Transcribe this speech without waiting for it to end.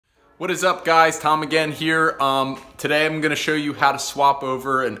What is up, guys? Tom again here. Today I'm going to show you how to swap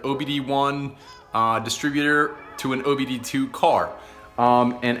over an OBD1 distributor to an OBD2 car.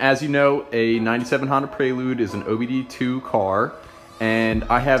 And as you know, a 97 Honda Prelude is an OBD2 car, and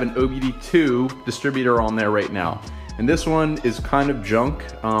I have an OBD2 distributor on there right now. And this one is kind of junk.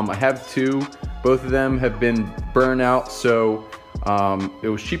 I have two. Both of them have been burned out, so it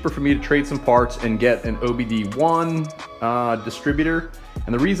was cheaper for me to trade some parts and get an OBD1 distributor.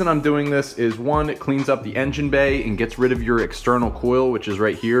 And the reason I'm doing this is, one, it cleans up the engine bay and gets rid of your external coil, which is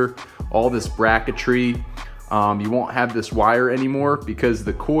right here. All this bracketry. You won't have this wire anymore because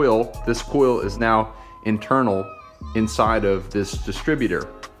the coil, this coil is now internal inside of this distributor.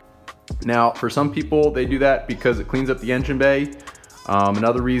 Now, for some people, they do that because it cleans up the engine bay.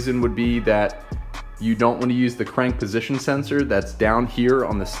 Another reason would be that you don't want to use the crank position sensor that's down here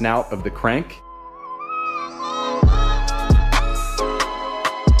on the snout of the crank.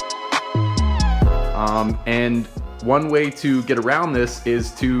 And one way to get around this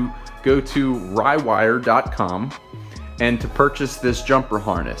is to go to RYWIRE.com and to purchase this jumper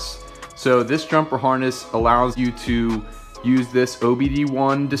harness. So this jumper harness allows you to use this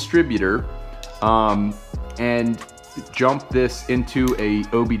OBD1 distributor and jump this into a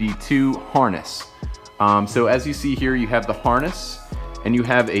OBD2 harness. So as you see here, you have the harness and you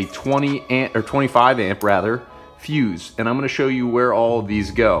have a 20 amp or 25 amp rather fuse, and I'm going to show you where all of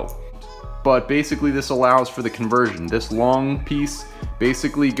these go. But basically this allows for the conversion. This long piece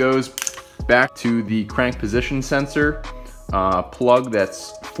basically goes back to the crank position sensor plug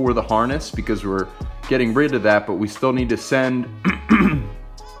that's for the harness, because we're getting rid of that, but we still need to send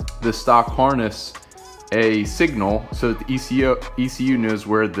the stock harness a signal so that the ECU knows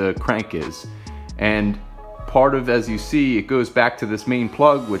where the crank is. And part of, as you see, it goes back to this main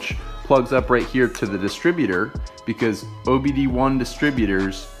plug, which plugs up right here to the distributor, because OBD1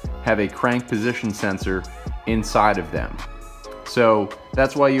 distributors have a crank position sensor inside of them. So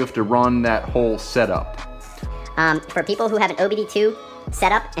that's why you have to run that whole setup. For people who have an OBD2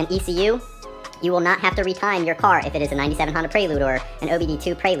 setup and ECU, you will not have to retime your car if it is a 97 Honda Prelude or an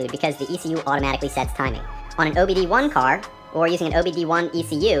OBD2 Prelude, because the ECU automatically sets timing. On an OBD1 car, or using an OBD1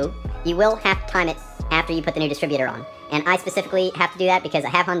 ECU, you will have to time it after you put the new distributor on. And I specifically have to do that because I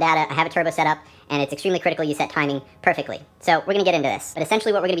have Honda, I have a turbo setup, and it's extremely critical you set timing perfectly. So we're gonna get into this. But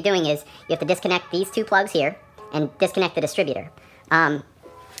essentially what we're gonna be doing is, you have to disconnect these two plugs here and disconnect the distributor.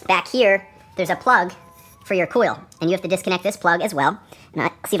 Back here, there's a plug for your coil, and you have to disconnect this plug as well. And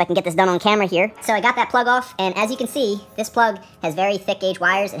I'll see if I can get this done on camera here. So I got that plug off, and as you can see, this plug has very thick gauge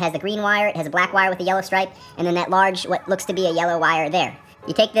wires. It has the green wire, it has a black wire with a yellow stripe, and then that large, what looks to be a yellow wire there.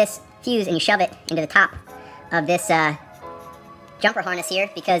 You take this fuse and you shove it into the top of this jumper harness here,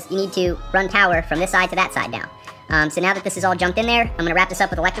 because you need to run power from this side to that side now. So now that this is all jumped in there, I'm gonna wrap this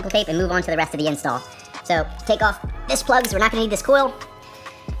up with electrical tape and move on to the rest of the install. So take off this plug, so we're not gonna need this coil.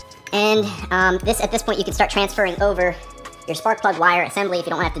 And at this point you can start transferring over your spark plug wire assembly if you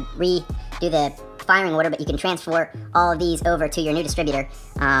don't have to redo the firing order, but you can transfer all of these over to your new distributor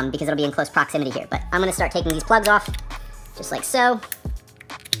because it'll be in close proximity here. But I'm gonna start taking these plugs off, just like so.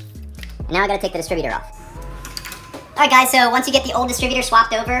 And now I gotta take the distributor off. Alright guys, so once you get the old distributor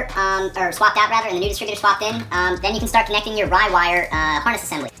swapped over, or swapped out rather, and the new distributor swapped in, then you can start connecting your RYWIRE harness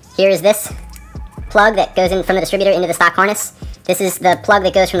assembly. Here is this plug that goes in from the distributor into the stock harness. This is the plug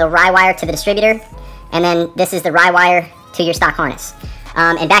that goes from the RYWIRE to the distributor, and then this is the RYWIRE to your stock harness.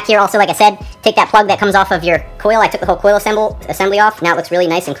 And back here also, like I said, take that plug that comes off of your coil. I took the whole coil assembly off. Now it looks really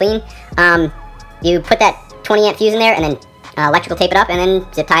nice and clean. You put that 20 amp fuse in there, and then electrical tape it up, and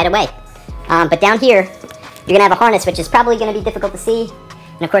then zip tie it away. But down here, you're gonna have a harness, which is probably gonna be difficult to see.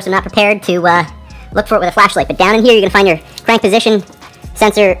 And of course, I'm not prepared to look for it with a flashlight. But down in here, you're gonna find your crank position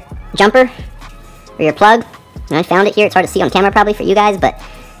sensor jumper, or your plug. And I found it here. It's hard to see on camera probably for you guys, but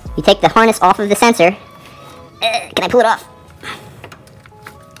you take the harness off of the sensor. Can I pull it off?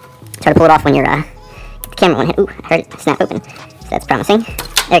 It's hard to pull it off when you're, get the camera one hit. Ooh, I heard it snap open. So that's promising.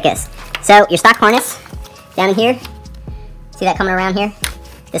 There it goes. So your stock harness, down in here, see that coming around here?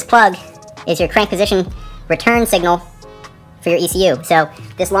 This plug is your crank position return signal for your ECU. So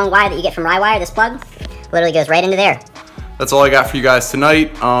this long wire that you get from RYWIRE, this plug, literally goes right into there. That's all I got for you guys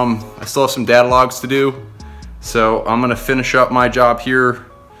tonight. I still have some data logs to do, so I'm gonna finish up my job here,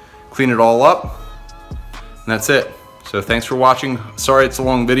 clean it all up, and that's it. So thanks for watching. Sorry it's a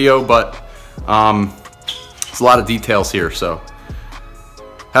long video, but there's a lot of details here, so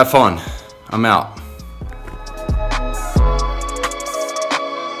have fun. I'm out.